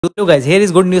Hello guys, here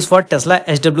is good news for Tesla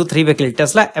HW3 vehicle.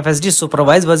 Tesla FSD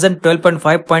Supervised version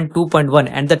 12.5.2.1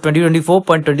 and the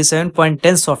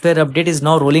 2024.27.10 software update is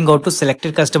now rolling out to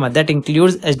selected customers that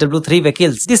includes HW3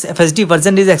 vehicles. This FSD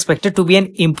version is expected to be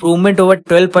an improvement over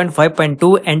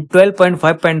 12.5.2 and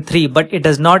 12.5.3, but it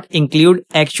does not include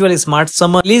actual smart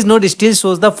summon. Please note, it still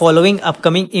shows the following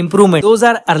upcoming improvement. Those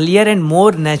are earlier and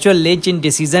more natural lane change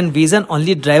decision, vision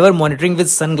only driver monitoring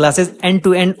with sunglasses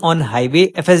end-to-end on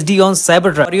highway, FSD on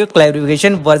Cybertruck. For your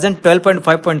clarification, version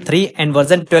 12.5.3 and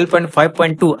version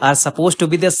 12.5.2 are supposed to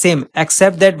be the same,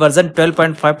 except that version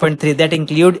 12.5.3 that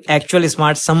include actual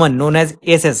smart summon known as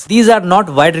ACES. These are not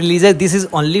wide releases. This is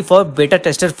only for beta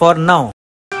testers for now.